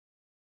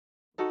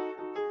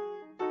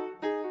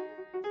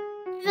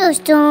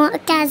दोस्तों,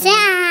 कैसे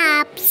हैं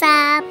आप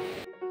सब?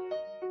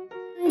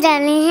 जा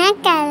रहे हैं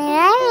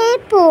केरला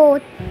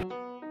एयरपोर्ट।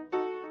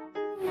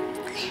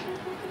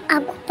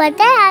 आपको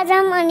पता है आज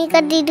हम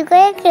अनिका दीदी को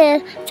एक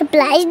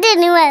सरप्राइज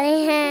देने वाले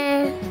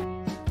हैं।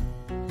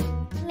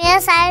 मेरा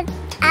साथ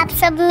आप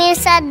सब मेरे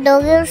साथ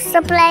दोगे उस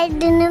सरप्राइज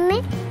देने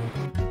में।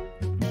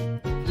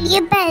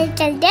 ये पहले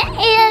चलते हैं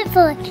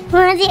एयरपोर्ट,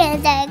 वहाँ दिया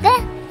जाएगा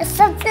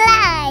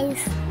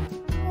सरप्राइज।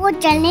 वो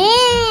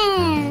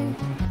चलें।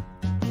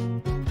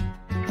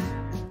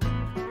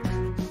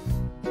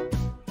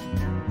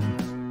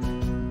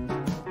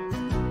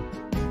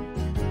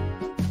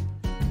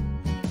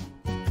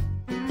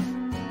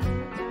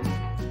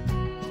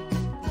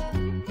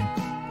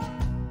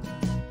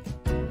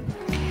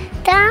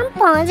 तो हम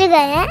पहुंच गए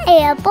हैं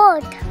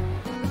एयरपोर्ट।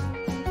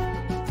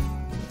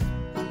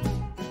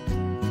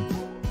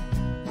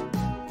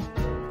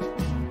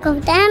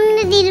 कविता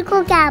हमने दीदी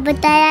को क्या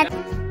बताया?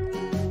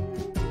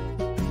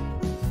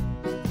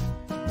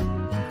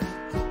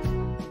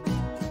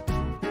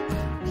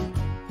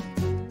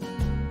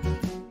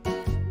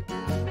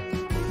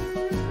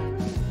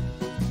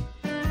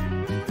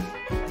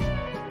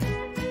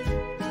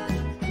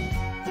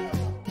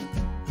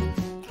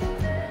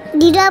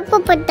 दीदी आपको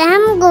पता है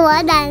हम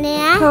गोवा डालने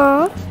हैं?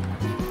 हाँ।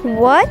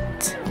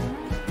 What?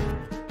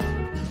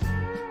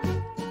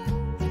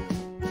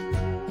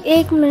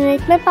 एक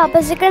मिनट, मैं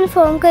पापा से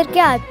कंफर्म करके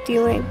आती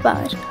हूँ एक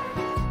बार।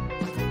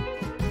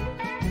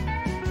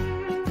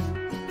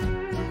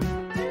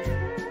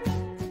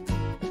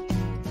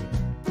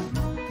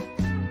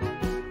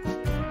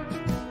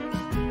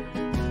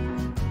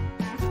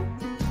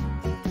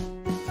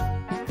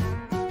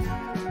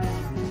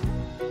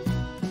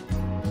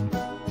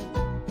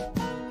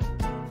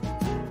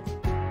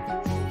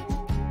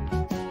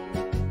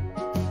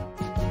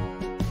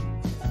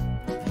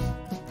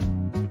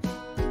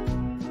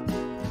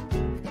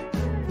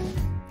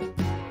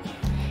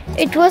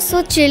 It was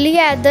so chilly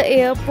at the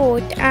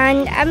airport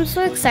and I'm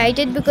so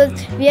excited because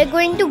we are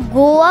going to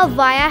Goa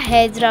via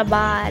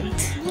Hyderabad.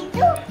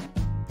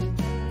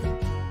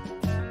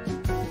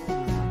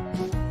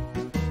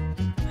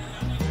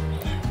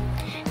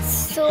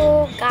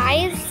 So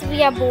guys,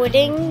 we are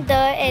boarding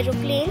the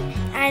aeroplane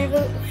and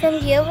from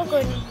here we're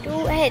going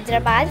to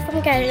Hyderabad,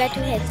 from Kerala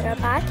to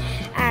Hyderabad,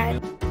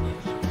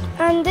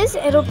 and this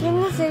aeroplane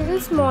is a little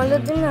smaller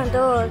than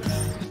others.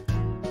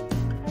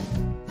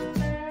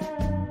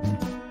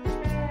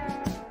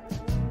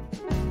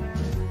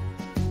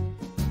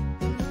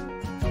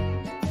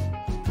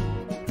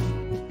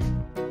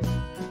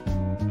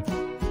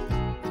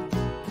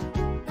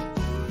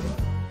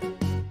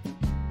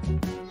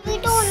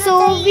 So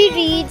we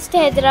reached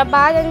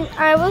Hyderabad and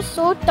I was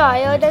so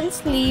tired and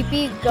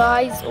sleepy,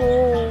 guys.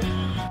 Oh.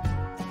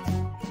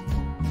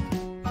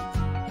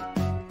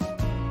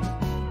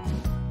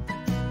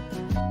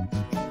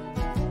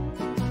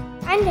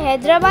 And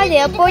Hyderabad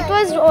airport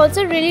was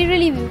also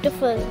really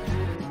beautiful.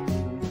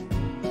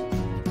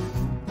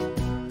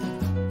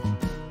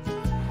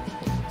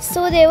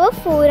 So there were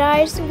 4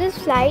 hours to this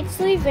flight,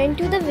 so we went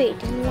to the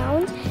waiting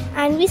lounge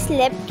and we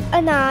slept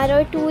an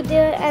hour or two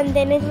there, and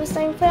then it was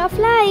time for our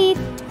flight.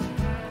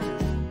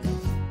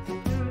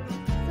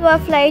 So our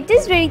flight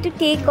is ready to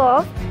take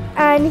off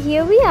and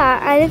here we are,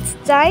 and it's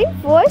time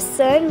for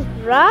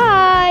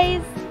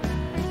sunrise.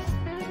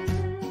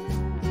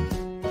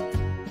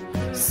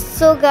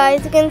 So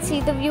guys, you can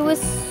see the view is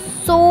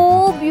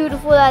so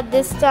beautiful at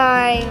this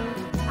time.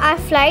 Our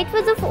flight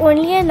was of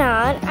only an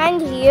hour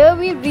and here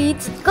we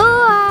reached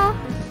Goa.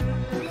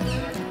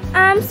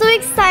 I'm so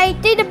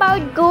excited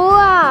about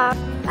Goa.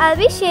 I'll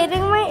be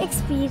sharing my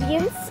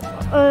experience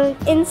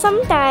in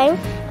some time,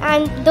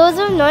 and those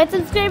who have not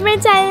subscribed my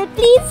channel,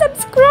 please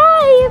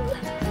subscribe.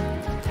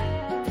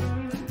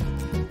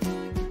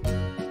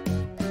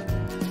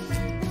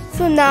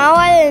 So now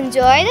I'll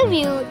enjoy the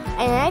view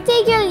and I'll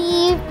take your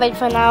leave. But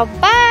for now,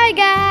 bye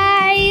guys.